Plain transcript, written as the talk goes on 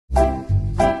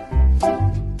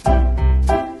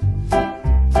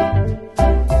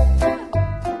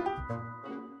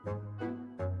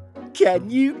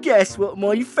Can you guess what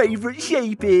my favourite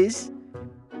shape is?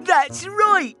 That's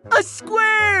right, a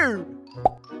square!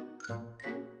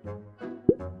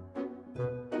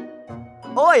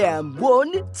 I am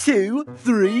 1, 2,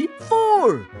 3,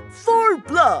 4. 4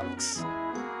 blocks.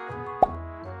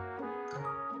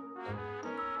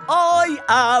 I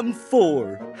am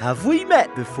 4. Have we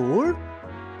met before?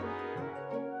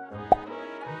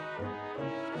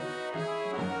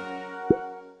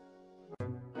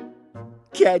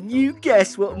 Can you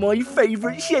guess what my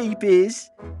favourite shape is?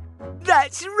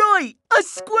 That's right, a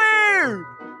square!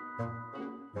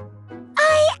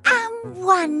 I am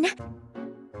 1.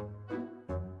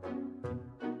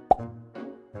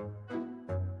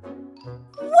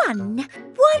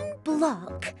 1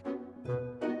 block.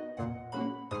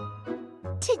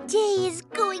 Today is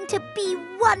going to be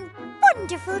one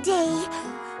wonderful day.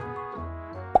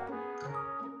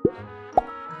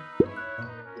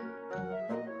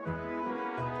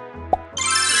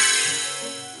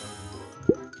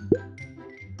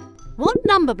 What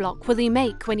number block will you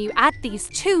make when you add these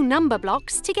 2 number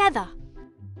blocks together?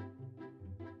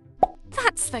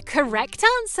 That's the correct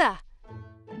answer.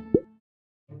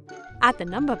 Add the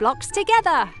number blocks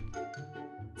together.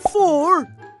 4.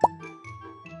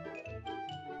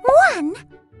 1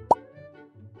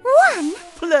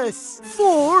 Plus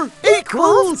 4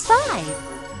 equals 5.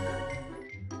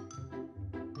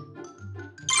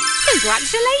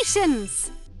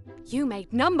 Congratulations! You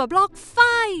made number block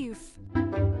 5.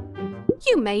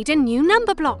 You made a new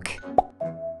number block.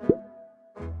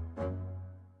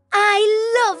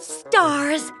 I love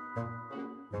stars.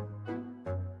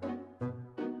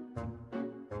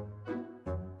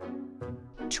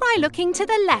 Try looking to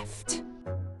the left.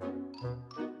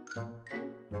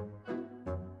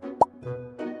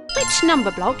 Which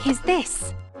number block is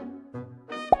this?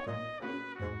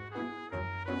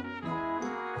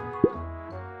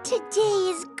 Today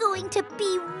is going to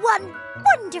be one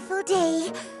wonderful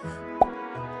day.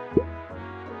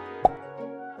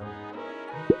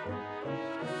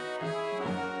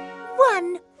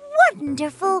 One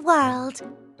wonderful world.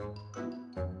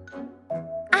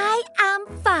 I am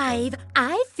 5.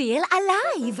 I feel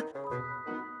alive.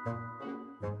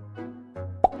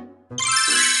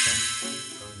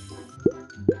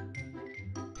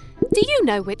 Do you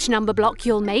know which number block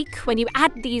you'll make when you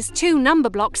add these 2 number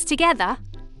blocks together?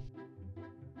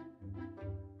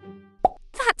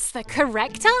 That's the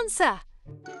correct answer.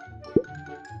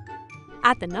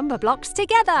 Add the number blocks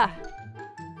together.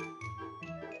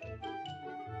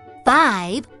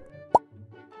 5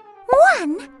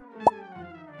 1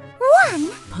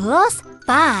 plus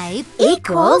 5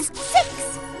 equals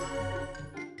 6.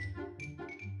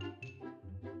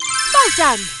 Well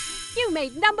done! You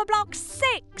made number block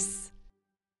 6.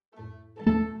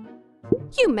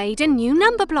 You made a new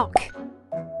number block.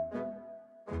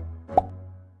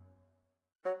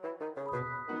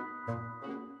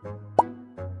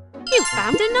 You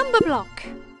found a number block.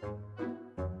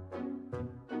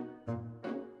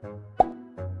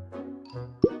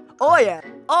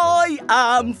 I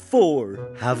am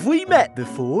 4. Have we met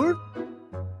before?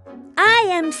 I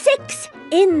am 6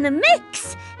 in the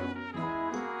mix.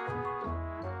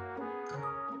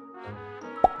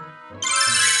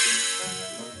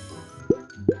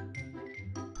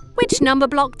 Which number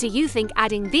block do you think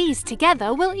adding these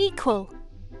together will equal?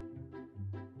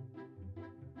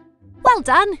 Well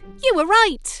done! You were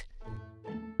right!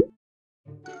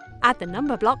 Add the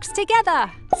number blocks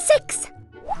together. 6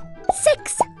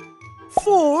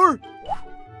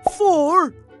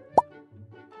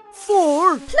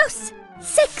 4 plus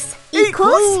 6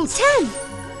 equals 10.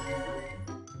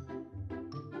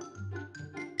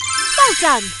 Well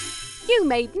done! You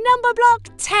made number block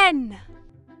 10.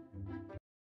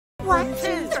 1,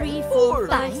 2, 3, 4,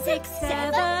 5, 6,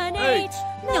 7, 8,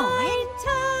 9,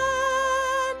 10.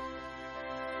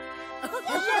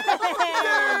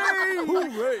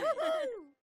 Hooray!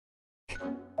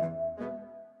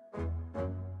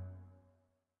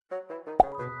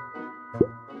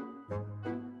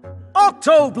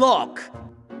 Octoblock!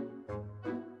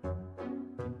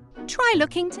 Try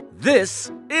looking to...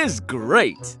 This is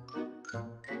great!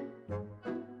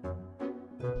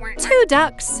 2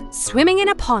 ducks swimming in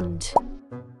a pond.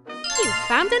 You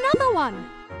found another one.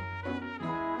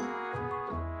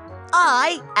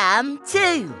 I am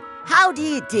 2. How do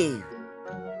you do?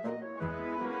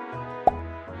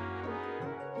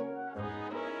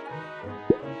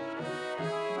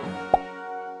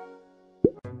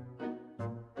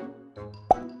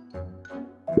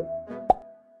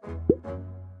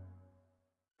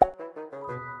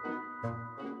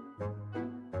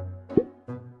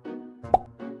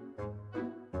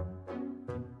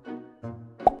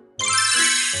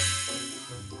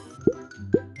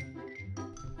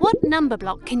 number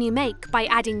block can you make by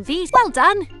adding these? Well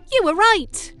done! You were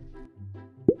right!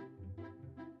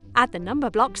 Add the number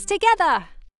blocks together.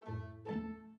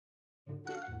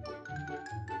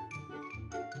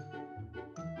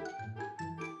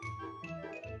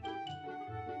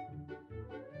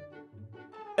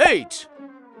 Eight.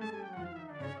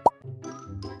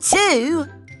 2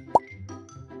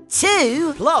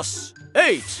 Plus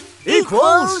 8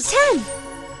 equals 10.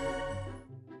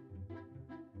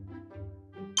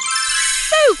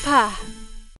 Super!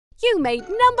 You made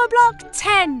number block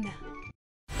 10.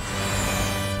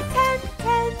 10,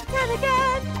 10, 10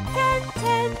 again. 10,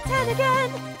 10, 10 again.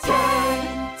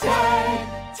 10, 10,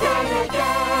 10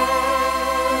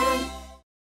 again.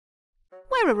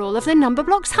 Where are all of the number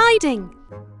blocks hiding?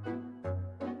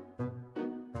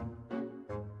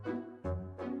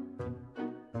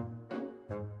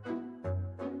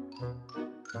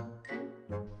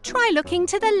 Try looking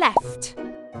to the left.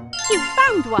 You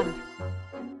found one.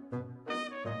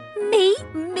 Me.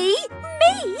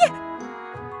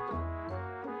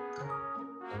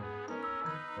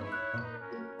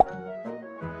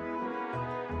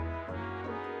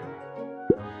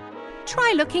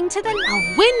 Try looking to the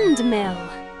a windmill.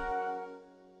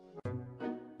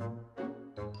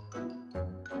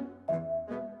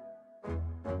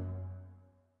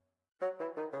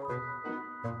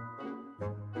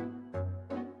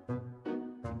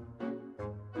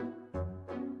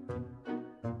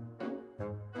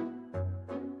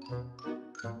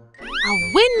 A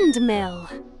windmill.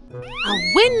 A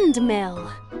windmill.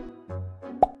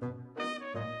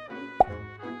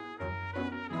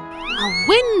 A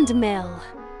windmill.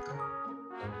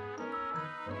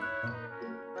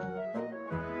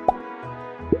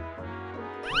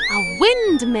 A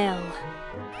windmill.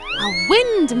 A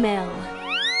windmill.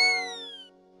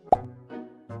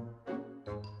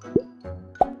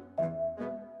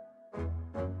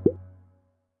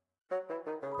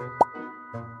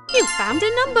 You found a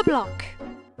number block.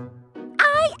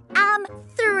 I am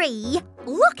 3.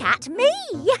 Look at me.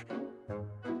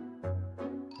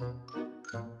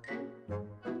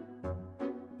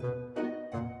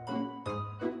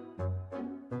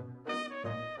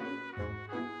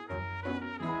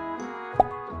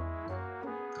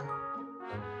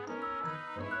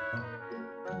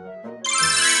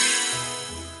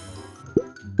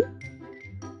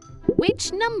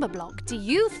 Which number block do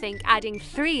you think adding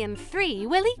 3 and 3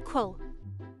 will equal?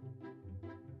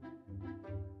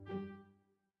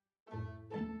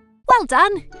 Well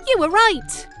done! You were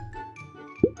right!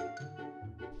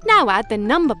 Now add the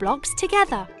number blocks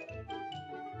together.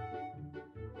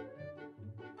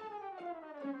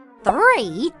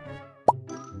 3.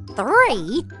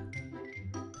 3.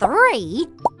 3.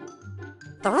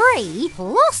 3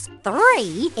 plus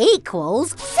 3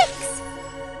 equals 6.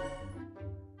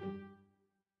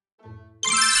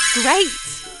 Great!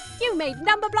 You made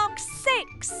number block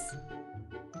 6.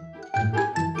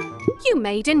 You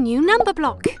made a new number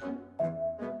block.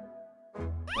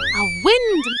 A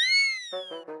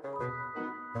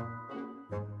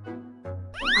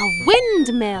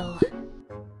windmill.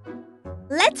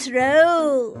 Let's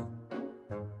roll.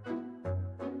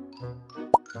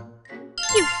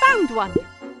 You found one.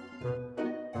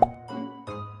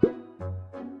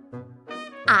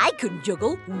 I can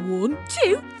juggle 1,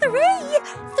 2, 3.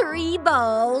 3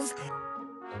 balls.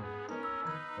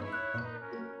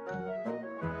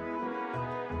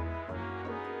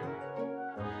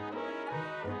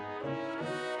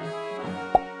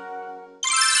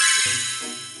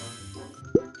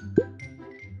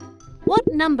 What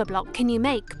number block can you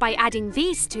make by adding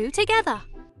these two together?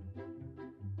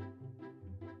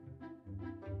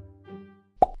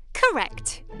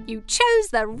 Correct! You chose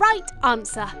the right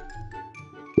answer.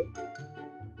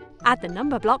 Add the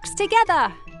number blocks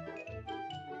together.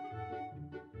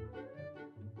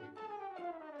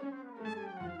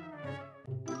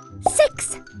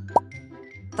 6.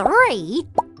 3.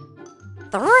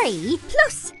 3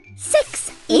 plus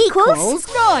 6 equals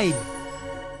 9.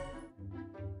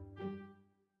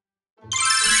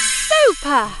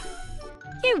 Super!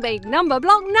 You made number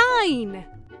block 9.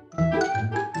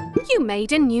 You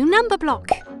made a new number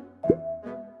block.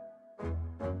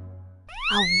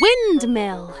 A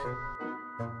windmill.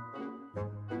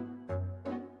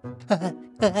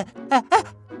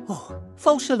 Oh,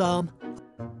 false alarm.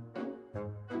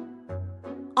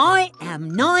 I am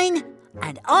 9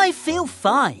 and I feel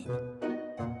fine.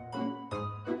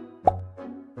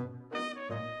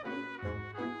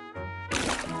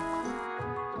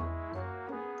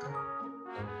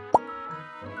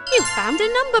 You found a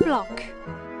number block.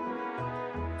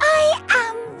 I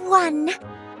am 1.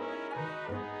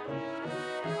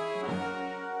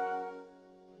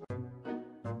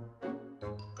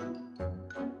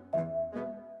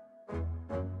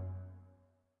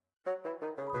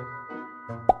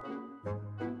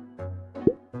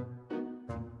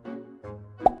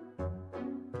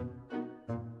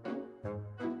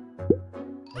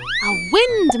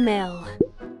 windmill.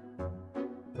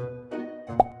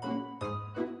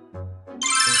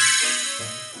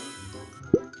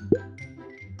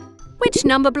 Which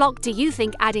number block do you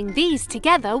think adding these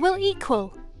together will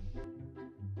equal?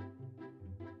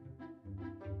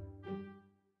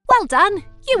 Well done,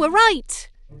 you were right.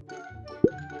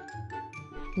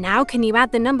 Now can you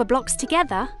add the number blocks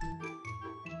together?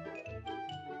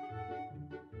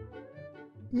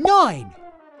 9.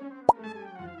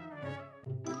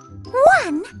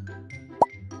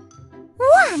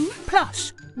 1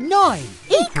 Plus 9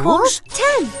 equals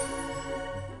 10.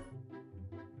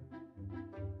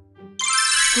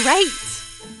 Great!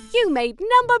 You made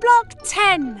number block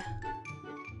 10.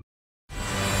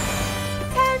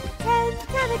 10, 10,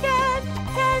 10 again.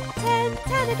 10, 10,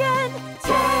 10 again.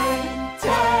 10,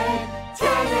 10,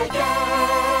 10 again.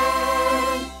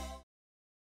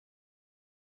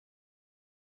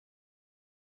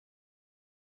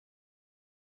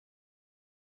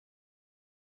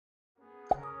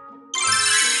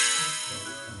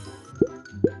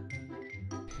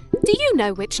 Do you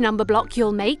know which number block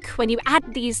you'll make when you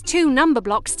add these two number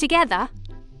blocks together?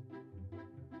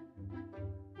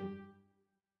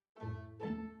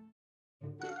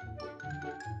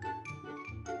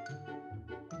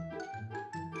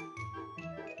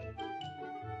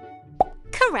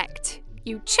 Correct.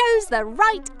 You chose the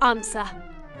right answer.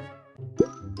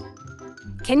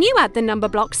 Can you add the number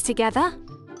blocks together?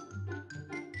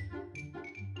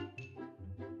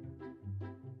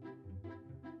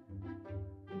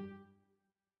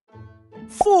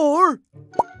 4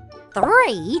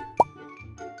 3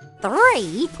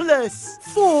 plus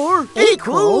 4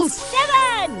 equals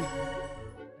 7.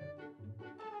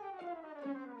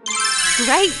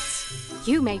 Great!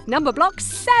 You made number block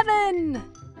 7.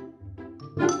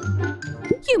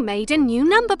 You made a new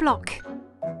number block.